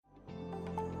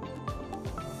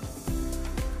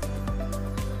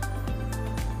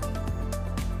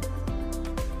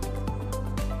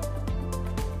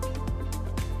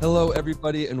Hello,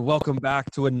 everybody, and welcome back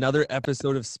to another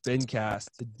episode of Spincast.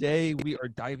 Today, we are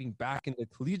diving back into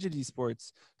collegiate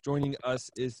esports. Joining us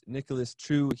is Nicholas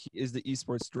True. He is the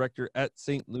esports director at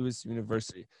St. Louis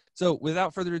University. So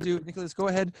without further ado, Nicholas, go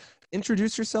ahead,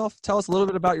 introduce yourself. Tell us a little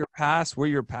bit about your past, where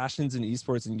your passions in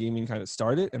esports and gaming kind of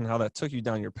started, and how that took you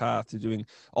down your path to doing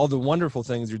all the wonderful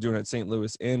things you're doing at St.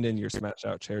 Louis and in your Smash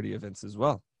Out charity events as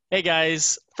well. Hey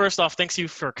guys, first off, thanks you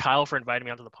for Kyle for inviting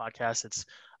me onto the podcast. It's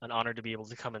an honor to be able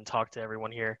to come and talk to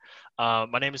everyone here.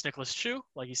 My name is Nicholas Chu.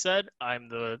 Like you said, I'm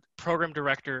the program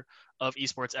director of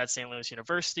esports at St. Louis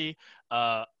University.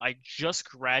 I just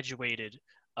graduated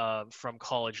from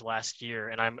college last year,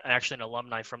 and I'm actually an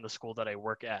alumni from the school that I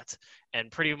work at.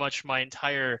 And pretty much my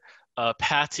entire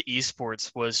path to esports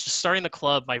was just starting the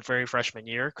club my very freshman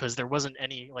year, because there wasn't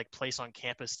any place on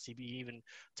campus to be even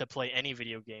to play any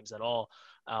video games at all.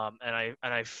 And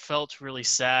I felt really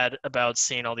sad about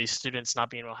seeing all these students not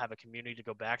being able to have a community to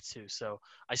go back to. So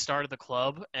I started the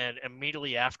club, and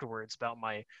immediately afterwards, about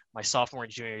my sophomore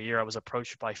and junior year, I was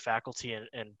approached by faculty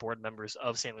and board members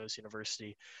of St. Louis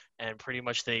University, and pretty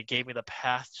much they gave me the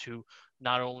path to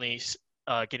not only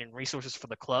getting resources for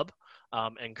the club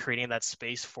and creating that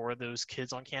space for those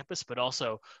kids on campus, but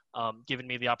also giving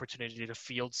me the opportunity to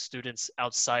field students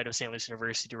outside of St. Louis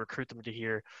University, to recruit them to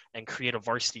here and create a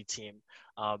varsity team.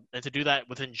 And to do that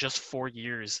within just 4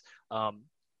 years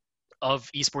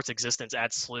of esports existence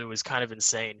at SLU is kind of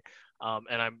insane.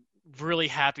 And I'm really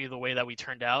happy the way that we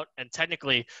turned out. And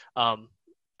technically,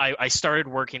 I started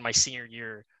working my senior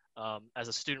year as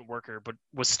a student worker, but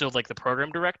was still the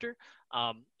program director.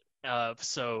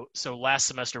 So last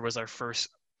semester was our first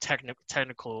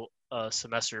technical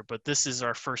semester, but this is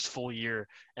our first full year,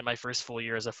 and my first full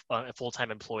year as a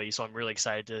full-time employee. So I'm really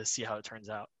excited to see how it turns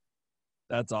out.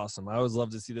 That's awesome. I always love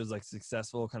to see those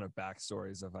successful kind of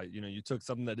backstories of you took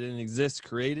something that didn't exist,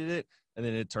 created it, and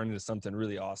then it turned into something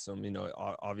really awesome.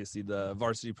 Obviously the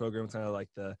varsity program kind of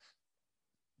the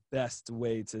best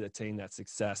way to attain that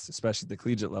success, especially at the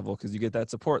collegiate level, because you get that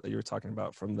support that you were talking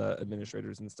about from the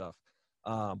administrators and stuff.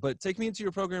 But take me into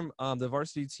your program, the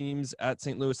varsity teams at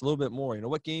St. Louis, a little bit more.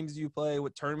 What games do you play?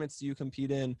 What tournaments do you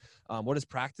compete in? What does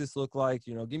practice look like?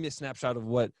 Give me a snapshot of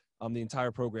what the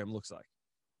entire program looks like.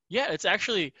 Yeah, it's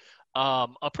actually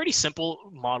a pretty simple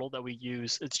model that we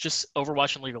use. It's just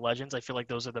Overwatch and League of Legends. I feel like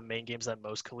those are the main games that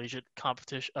most collegiate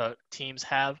competition teams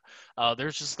have.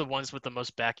 There's just the ones with the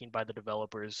most backing by the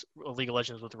developers. League of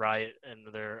Legends with Riot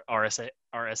and their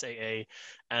RSAA,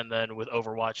 and then with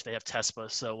Overwatch they have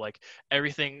TESPA. So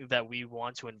everything that we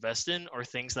want to invest in are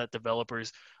things that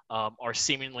developers are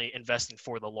seemingly investing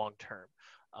for the long term.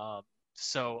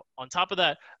 So on top of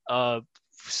that,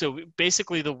 so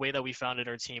basically the way that we founded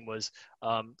our team was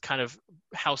kind of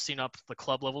housing up the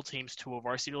club level teams to a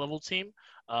varsity level team,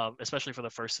 especially for the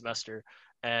first semester.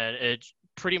 And it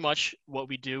pretty much what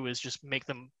we do is just make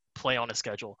them play on a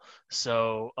schedule.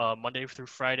 So Monday through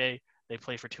Friday, they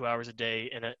play for 2 hours a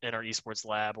day in our esports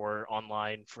lab, or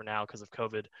online for now because of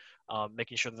COVID,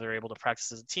 making sure that they're able to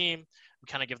practice as a team.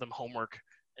 We kind of give them homework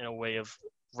in a way of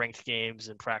ranked games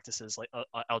and practices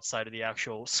outside of the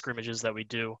actual scrimmages that we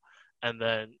do. And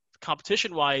then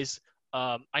competition-wise,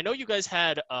 I know you guys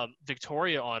had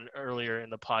Victoria on earlier in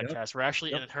the podcast. Yep. We're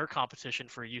actually in her competition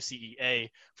for UCEA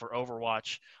for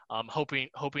Overwatch,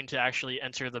 hoping to actually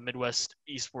enter the Midwest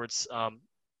Esports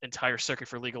entire circuit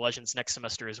for League of Legends next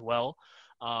semester as well.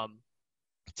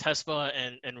 TESPA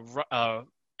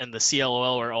and the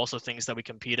CLOL are also things that we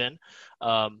compete in.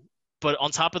 But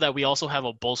on top of that, we also have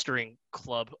a bolstering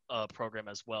club program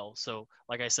as well. So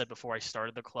like I said before, I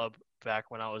started the club back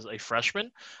when I was a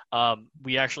freshman.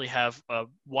 We actually have a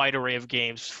wide array of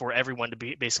games for everyone to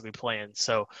be basically playing.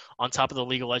 So on top of the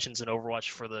League of Legends and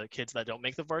Overwatch for the kids that don't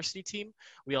make the varsity team,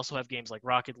 we also have games like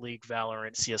Rocket League,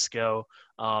 Valorant, CSGO.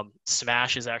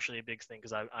 Smash is actually a big thing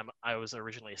because I was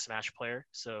originally a Smash player.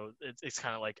 So it's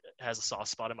kind of has a soft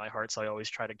spot in my heart. So I always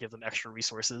try to give them extra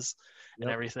resources and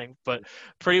everything. But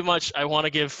pretty much I want to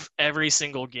give every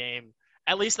single game,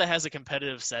 at least that has a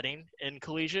competitive setting in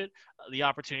collegiate, the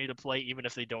opportunity to play, even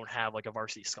if they don't have a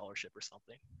varsity scholarship or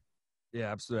something.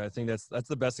 Yeah, absolutely. I think that's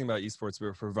the best thing about esports. We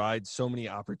provide so many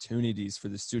opportunities for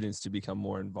the students to become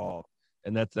more involved.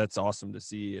 And that's awesome to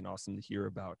see and awesome to hear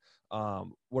about.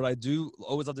 What I do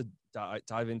always love to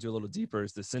dive into a little deeper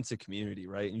is the sense of community,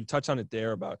 right? And you touch on it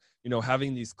there about,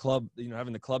 having these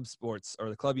having the club sports or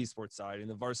the club esports side and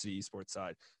the varsity esports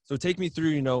side. So take me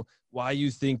through, why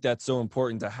you think that's so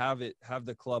important to have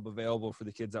the club available for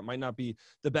the kids that might not be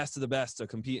the best of the best to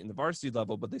compete in the varsity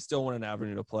level, but they still want an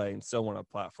avenue to play and still want a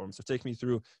platform. So take me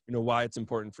through, why it's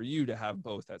important for you to have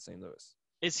both at St. Louis.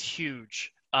 It's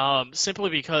huge. Simply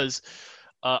because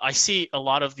I see a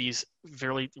lot of these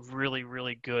really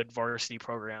good varsity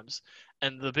programs,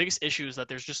 and the biggest issue is that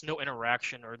there's just no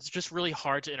interaction, or it's just really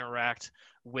hard to interact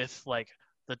with like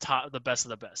the best of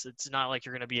the best. It's not like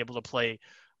you're going to be able to play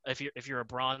if you're a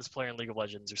bronze player in League of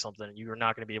Legends or something. You're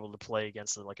not going to be able to play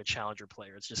against like a challenger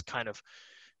player. It's just kind of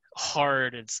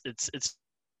hard. It's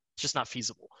just not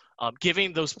feasible.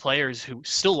 Giving those players who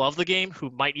still love the game, who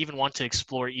might even want to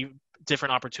explore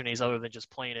different opportunities other than just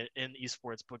playing it in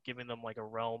esports, but giving them like a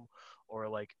realm or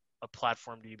like a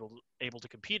platform to be able to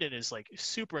compete in is like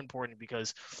super important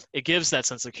because it gives that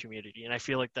sense of community. And I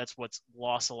feel like that's what's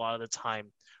lost a lot of the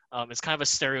time. It's kind of a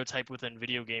stereotype within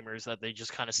video gamers that they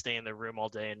just kind of stay in their room all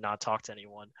day and not talk to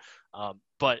anyone.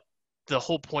 But the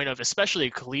whole point of especially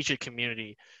a collegiate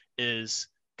community is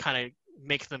kind of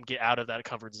make them get out of that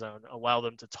comfort zone, allow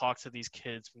them to talk to these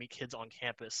kids, meet kids on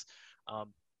campus,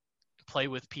 play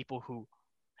with people who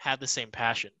have the same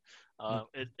passion.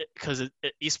 Because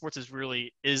esports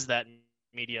is that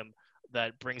medium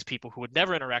that brings people who would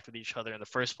never interact with each other in the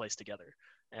first place together,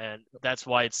 and that's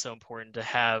why it's so important to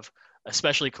have,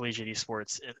 especially collegiate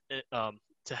esports,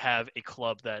 to have a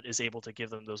club that is able to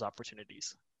give them those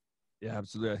opportunities. Yeah,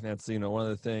 absolutely. I think that's, one of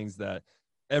the things that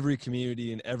every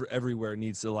community and everywhere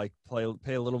needs to like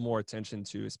pay a little more attention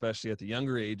to, especially at the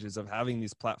younger ages, of having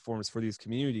these platforms for these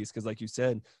communities. Because like you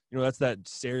said, that's that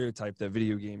stereotype that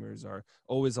video gamers are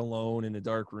always alone in a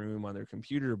dark room on their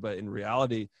computer. But in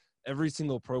reality, every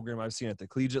single program I've seen at the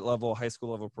collegiate level, high school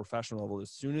level, professional level,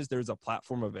 as soon as there's a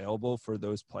platform available for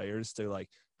those players to like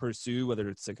pursue, whether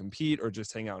it's to compete or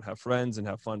just hang out and have friends and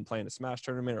have fun playing a Smash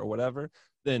tournament or whatever,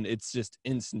 then it's just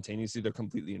instantaneously they're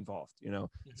completely involved.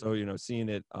 So seeing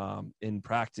it in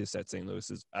practice at St.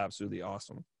 Louis is absolutely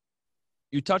awesome.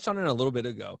 You touched on it a little bit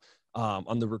ago,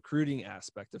 on the recruiting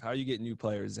aspect of how you get new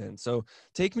players in. So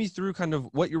take me through kind of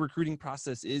what your recruiting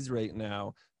process is right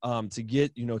now, to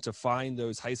get, to find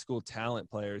those high school talent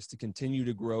players to continue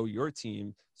to grow your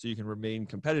team so you can remain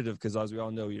competitive. Because as we all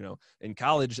know, in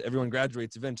college, everyone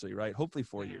graduates eventually, right? Hopefully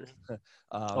 4 years.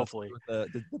 Hopefully.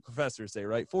 The professors say,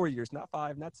 right? 4 years, not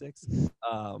 5, not 6.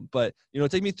 But,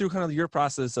 take me through kind of your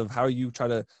process of how you try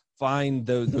to find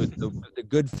the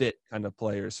good fit kind of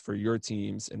players for your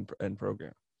teams and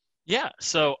program. Yeah,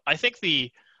 so I think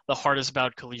the hardest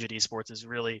about collegiate esports is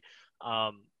really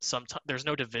sometimes there's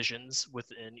no divisions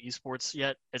within esports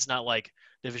yet. It's not like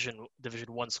division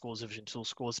 1 schools, division 2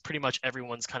 schools. Pretty much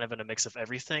everyone's kind of in a mix of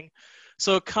everything.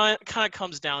 So it kind of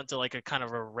comes down to like a kind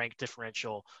of a rank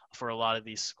differential for a lot of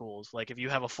these schools. Like if you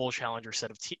have a full challenger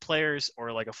set of players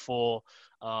or like a full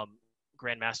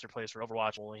grandmaster players for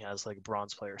Overwatch only has like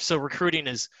bronze players. So recruiting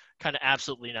is kind of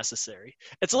absolutely necessary.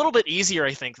 It's a little bit easier,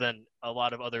 I think, than a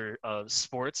lot of other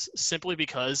sports, simply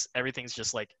because everything's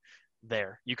just like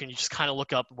there. You can just kind of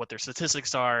look up what their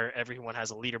statistics are. Everyone has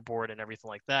a leaderboard and everything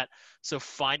like that. So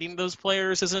finding those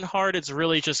players isn't hard. It's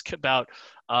really just about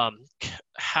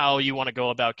how you want to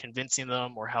go about convincing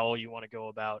them, or how you want to go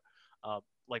about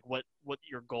like what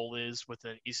your goal is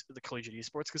within the collegiate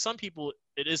esports. Because some people,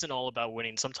 it isn't all about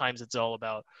winning. Sometimes it's all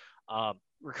about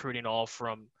recruiting all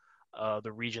from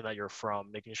the region that you're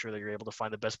from, making sure that you're able to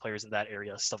find the best players in that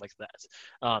area, stuff like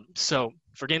that. So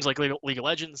for games like League of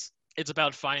Legends, it's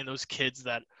about finding those kids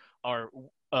that are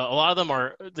a lot of them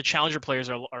are the challenger players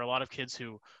are a lot of kids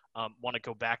who want to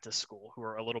go back to school, who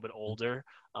are a little bit older.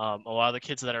 A lot of the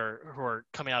kids who are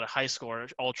coming out of high school are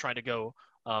all trying to go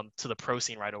to the pro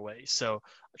scene right away. So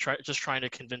trying to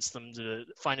convince them to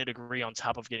find a degree on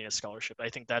top of getting a scholarship. I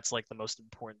think that's like the most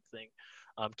important thing.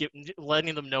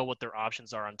 Letting them know what their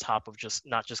options are on top of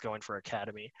not just going for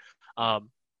academy.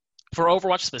 For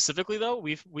Overwatch specifically, though,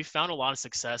 we've found a lot of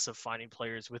success of finding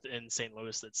players within St.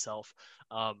 Louis itself.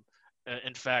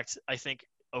 In fact, I think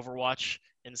Overwatch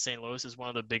in St. Louis is one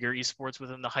of the bigger esports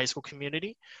within the high school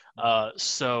community.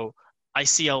 So I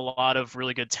see a lot of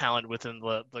really good talent within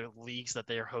the leagues that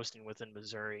they are hosting within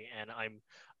Missouri, and I'm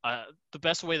the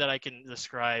best way that I can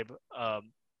describe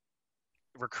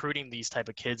recruiting these type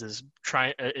of kids is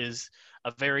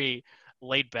a very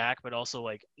laid back but also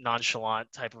like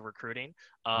nonchalant type of recruiting.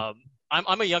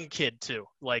 I'm a young kid too.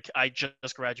 Like I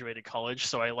just graduated college,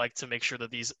 so I like to make sure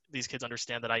that these kids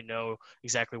understand that I know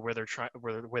exactly where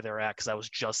they're at, because I was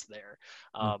just there.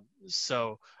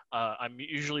 So I'm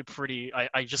usually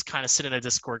I just kind of sit in a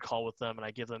Discord call with them, and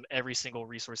I give them every single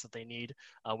resource that they need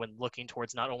when looking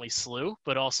towards not only SLU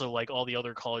but also like all the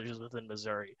other colleges within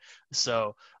Missouri.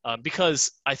 So because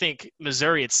I think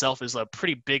Missouri itself is a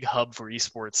pretty big hub for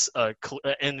esports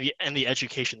in the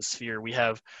education sphere. We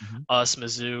have us,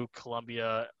 Mizzou,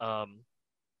 Columbia,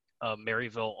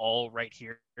 Maryville, all right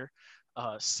here.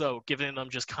 So giving them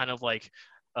just kind of like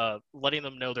letting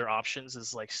them know their options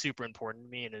is like super important to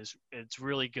me, and it's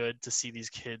really good to see these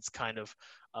kids kind of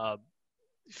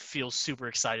feel super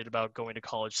excited about going to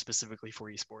college specifically for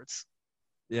esports.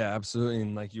 Yeah, absolutely.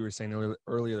 And like you were saying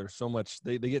earlier, there's so much,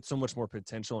 they get so much more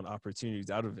potential and opportunities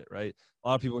out of it, right? A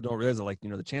lot of people don't realize that, like,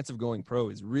 the chance of going pro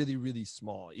is really, really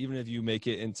small. Even if you make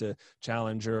it into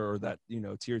Challenger or that,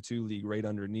 tier 2 league right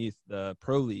underneath the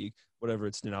pro league, whatever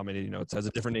it's denominated, it has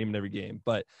a different name in every game.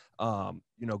 But,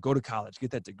 go to college,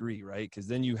 get that degree, right? Because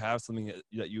then you have something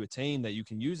that you attain that you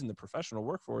can use in the professional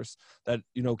workforce that,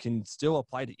 can still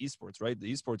apply to esports, right?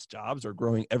 The esports jobs are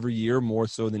growing every year more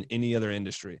so than any other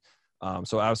industry.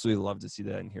 So I absolutely love to see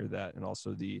that and hear that. And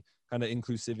also the kind of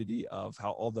inclusivity of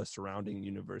how all the surrounding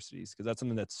universities, because that's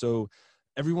something that's so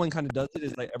everyone kind of does it,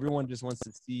 is like everyone just wants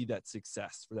to see that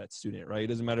success for that student, right? It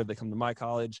doesn't matter if they come to my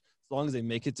college, as long as they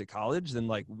make it to college, then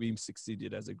like we've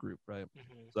succeeded as a group, right?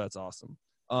 Mm-hmm. So that's awesome.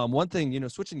 One thing,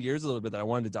 switching gears a little bit that I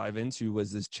wanted to dive into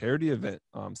was this charity event,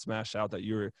 Smash Out, that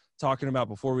you were talking about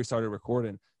before we started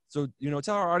recording. So,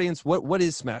 tell our audience, what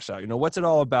is Smash Out? What's it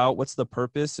all about? What's the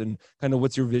purpose, and kind of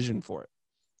what's your vision for it?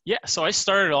 Yeah, so I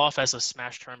started off as a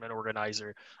Smash tournament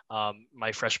organizer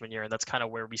my freshman year, and that's kind of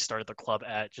where we started the club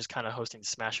at, just kind of hosting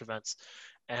Smash events.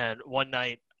 And one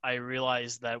night I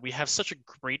realized that we have such a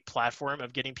great platform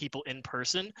of getting people in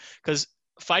person, because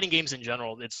fighting games in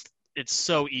general, it's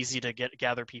so easy to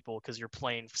gather people because you're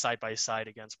playing side by side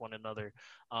against one another.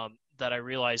 That I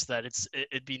realized that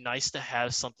it'd be nice to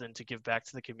have something to give back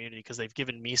to the community, because they've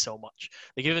given me so much.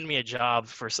 They've given me a job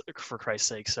for Christ's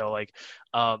sake. So like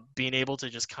being able to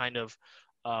just kind of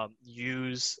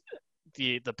use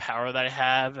the power that I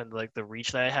have and like the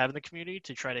reach that I have in the community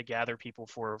to try to gather people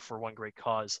for one great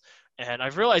cause. And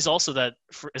I've realized also that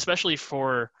especially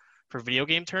for video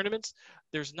game tournaments,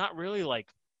 there's not really like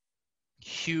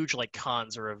huge like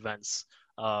cons or events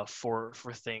for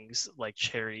things like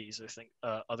charities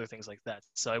or other things like that.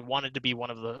 So I wanted to be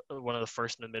one of the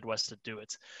first in the Midwest to do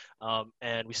it,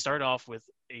 and we started off with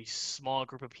a small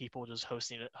group of people just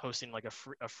hosting like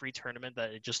a free tournament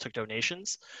that it just took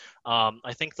donations.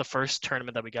 I think the first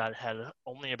tournament that we got had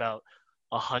only about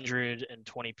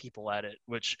 120 people at it,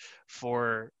 which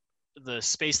for the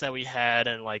space that we had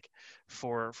and like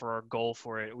for our goal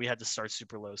for it, we had to start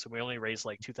super low, so we only raised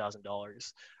like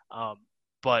 $2,000.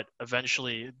 But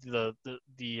eventually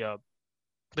the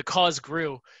cause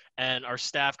grew, and our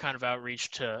staff kind of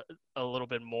outreached to a little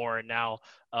bit more, and now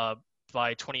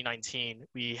by 2019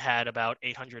 we had about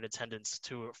 800 attendants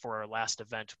for our last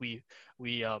event. We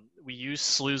used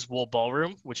SLU's Wool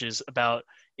Ballroom, which is about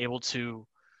able to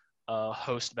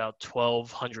host about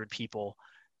 1,200 people.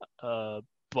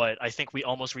 But I think we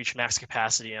almost reached max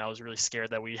capacity, and I was really scared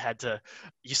that we had to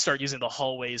start using the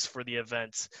hallways for the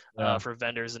event, for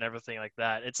vendors and everything like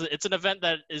that. It's an event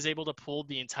that is able to pull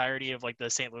the entirety of like the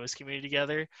St. Louis community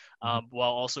together,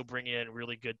 while also bringing in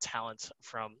really good talent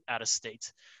from out of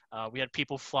state. We had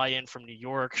people fly in from New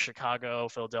York, Chicago,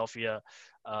 Philadelphia,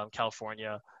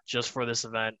 California, just for this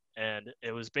event, and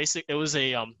it was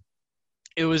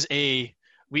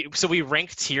we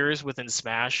ranked tiers within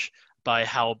Smash by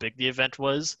how big the event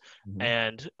was,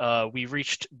 and we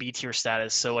reached B tier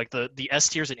status. So like the S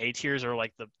tiers and A tiers are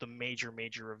like the major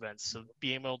events. So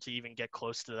being able to even get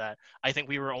close to that, I think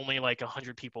we were only like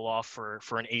 100 people off for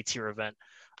an A tier event.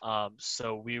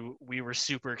 So we were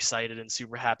super excited and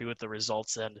super happy with the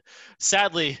results. And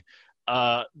sadly,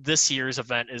 this year's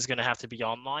event is going to have to be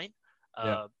online.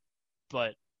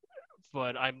 But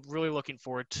I'm really looking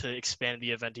forward to expand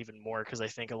the event even more, because I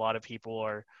think a lot of people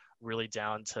are really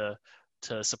down to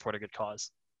support a good cause.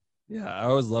 Yeah, I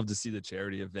always love to see the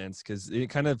charity events, because it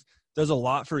kind of does a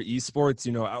lot for esports.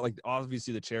 Like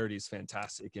obviously the charity is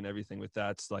fantastic and everything with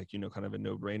that's like, kind of a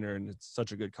no-brainer, and it's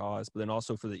such a good cause. But then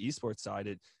also for the esports side,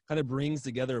 it kind of brings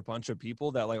together a bunch of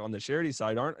people that like on the charity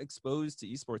side aren't exposed to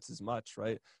esports as much,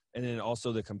 right? And then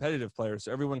also the competitive players.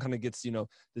 So everyone kind of gets, the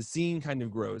scene kind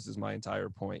of grows is my entire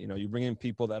point. You bring in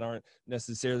people that aren't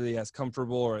necessarily as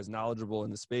comfortable or as knowledgeable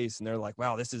in the space, and they're like,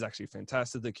 wow, this is actually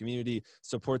fantastic. The community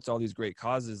supports all these great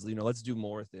causes. Let's do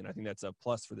more with it. And I think that's a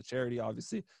plus for the charity,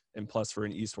 obviously, and plus for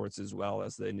in esports as well,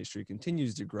 as the industry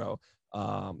continues to grow,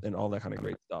 and all that kind of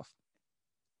great stuff.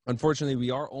 Unfortunately,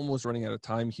 we are almost running out of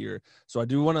time here. So I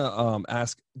do want to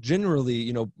ask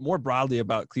generally, more broadly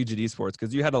about Collegiate Esports,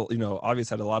 because you had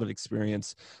obviously had a lot of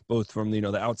experience, both from, the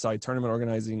outside tournament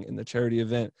organizing and the charity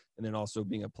event, and then also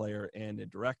being a player and a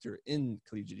director in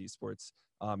Collegiate Esports.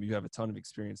 You have a ton of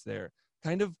experience there.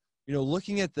 Kind of,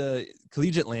 looking at the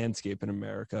collegiate landscape in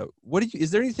America, is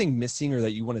there anything missing or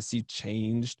that you want to see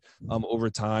changed over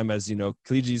time as,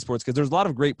 collegiate esports? Because there's a lot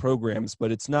of great programs,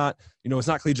 but it's not, it's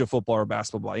not collegiate football or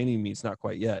basketball by any means, not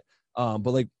quite yet. But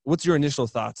like, what's your initial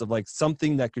thoughts of like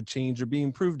something that could change or be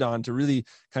improved on to really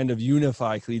kind of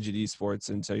unify collegiate esports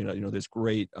into, this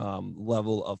great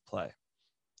level of play?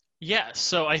 Yeah,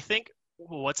 so I think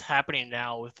what's happening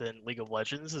now within League of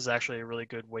Legends is actually a really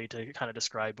good way to kind of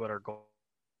describe what our goal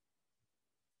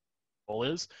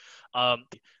is. Um,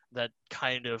 that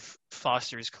kind of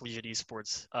fosters collegiate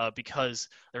esports because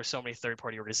there's so many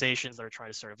third-party organizations that are trying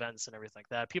to start events and everything like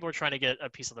that. People are trying to get a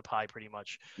piece of the pie pretty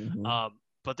much, Mm-hmm.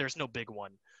 but there's no big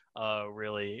one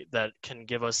really that can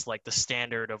give us like the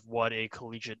standard of what a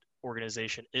collegiate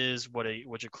organization is, what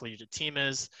a collegiate team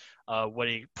is, what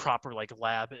a proper like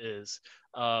lab is.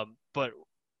 But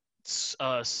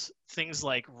things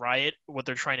like Riot, what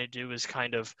they're trying to do is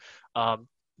kind of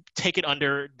take it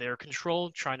under their control,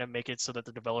 trying to make it so that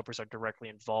the developers are directly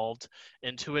involved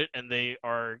into it, and they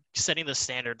are setting the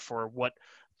standard for what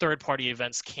third-party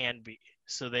events can be.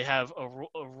 So they have a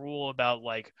rule about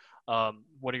like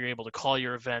what are you able to call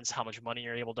your events, how much money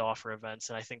you're able to offer events,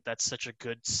 and I think that's such a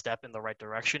good step in the right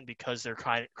direction because they're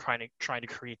trying to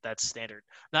create that standard.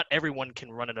 Not everyone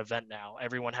can run an event now.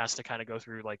 Everyone has to kind of go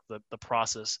through like the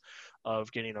process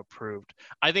of getting approved.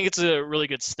 I think it's a really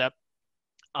good step.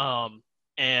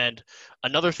 And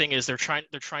another thing is they're trying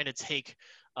to take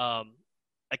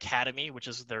Academy, which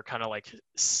is they're kind of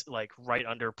like right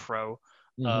under Pro.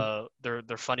 Mm-hmm.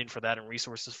 They're funding for that and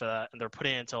resources for that, and they're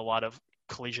putting it into a lot of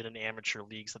collegiate and amateur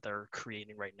leagues that they're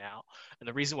creating right now. And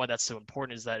the reason why that's so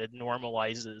important is that it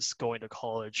normalizes going to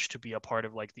college to be a part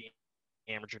of like the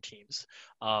amateur teams,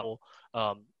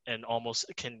 and almost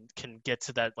can get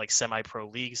to that like semi-pro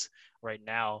leagues right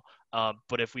now.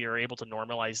 But if we are able to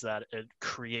normalize that,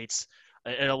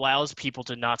 it allows people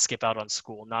to not skip out on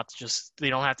school, not just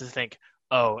they don't have to think,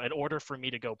 oh, in order for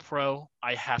me to go pro,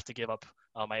 I have to give up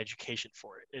my education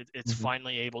for it. It's Mm-hmm.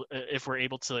 finally able, if we're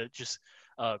able to just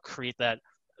create that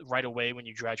right away when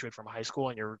you graduate from high school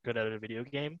and you're good at a video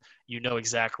game, you know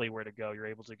exactly where to go. You're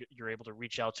able to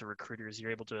reach out to recruiters.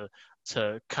 You're able to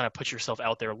kind of put yourself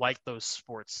out there like those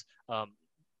sports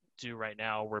do right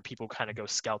now, where people kind of go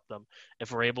scout them.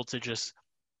 If we're able to just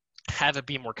have it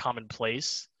be more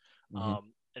commonplace Mm-hmm.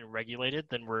 and regulated,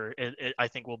 then I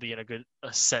think we'll be in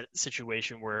a set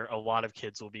situation where a lot of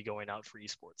kids will be going out for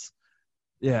esports.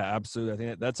 Yeah, absolutely. I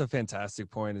think that's a fantastic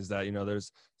point is that,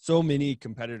 there's so many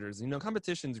competitors.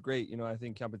 Competition's great. I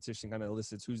think competition kind of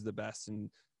elicits who's the best and,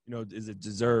 is it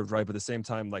deserved, right? But at the same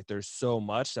time, like there's so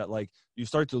much that like you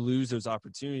start to lose those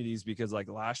opportunities because like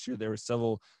last year there were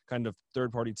several kind of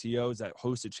third-party TOs that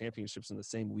hosted championships in the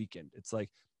same weekend. It's like,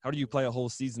 how do you play a whole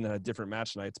season that had different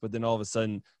match nights, but then all of a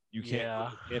sudden you can't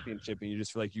win the championship and you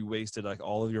just feel like you wasted like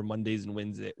all of your Mondays and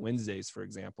Wednesdays, for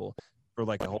example, for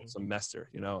like a whole semester,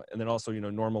 and then also,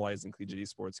 normalizing collegiate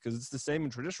esports because it's the same in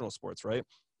traditional sports, right?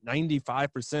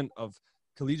 95% of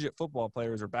collegiate football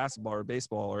players or basketball or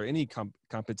baseball or any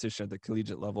competition at the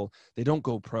collegiate level, they don't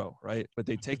go pro, right? But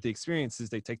they take the experiences,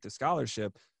 they take the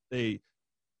scholarship, they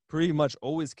pretty much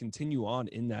always continue on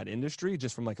in that industry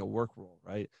just from like a work role,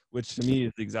 right? Which to me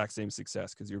is the exact same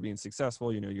success because you're being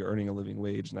successful, you're earning a living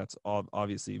wage, and that's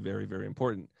obviously very, very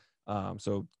important.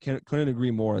 So couldn't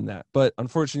agree more on that. But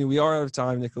unfortunately, we are out of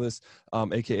time, Nicholas,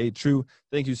 aka True.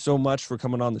 Thank you so much for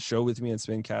coming on the show with me and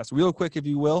Spincast. Real quick, if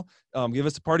you will, give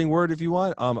us a parting word if you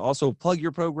want. Also, plug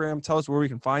your program. Tell us where we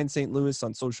can find St. Louis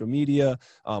on social media,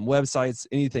 websites,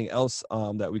 anything else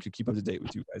that we could keep up to date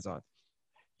with you guys on.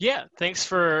 Yeah, thanks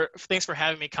for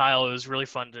having me, Kyle. It was really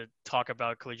fun to talk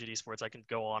about collegiate esports. I can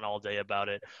go on all day about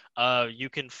it. You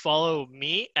can follow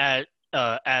me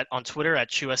on Twitter at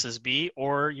CHIU,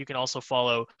 or you can also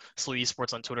follow CHIU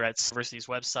Esports on Twitter at university's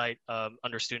website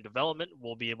under student development.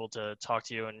 We'll be able to talk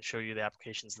to you and show you the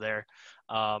applications there.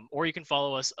 Or you can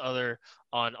follow us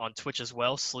on Twitch as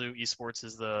well. CHIU Esports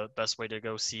is the best way to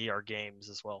go see our games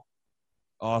as well.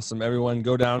 Awesome. Everyone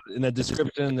go down in the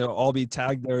description. They'll all be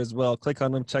tagged there as well. Click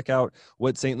on them. Check out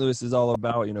what St. Louis is all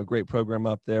about. Great program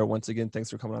up there. Once again,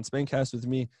 thanks for coming on Spincast with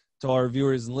me. To all our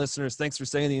viewers and listeners, thanks for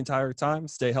staying the entire time.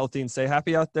 Stay healthy and stay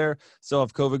happy out there. Still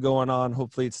have COVID going on.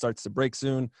 Hopefully it starts to break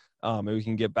soon. And we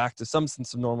can get back to some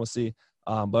sense of normalcy.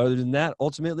 But other than that,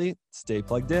 ultimately, stay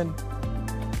plugged in.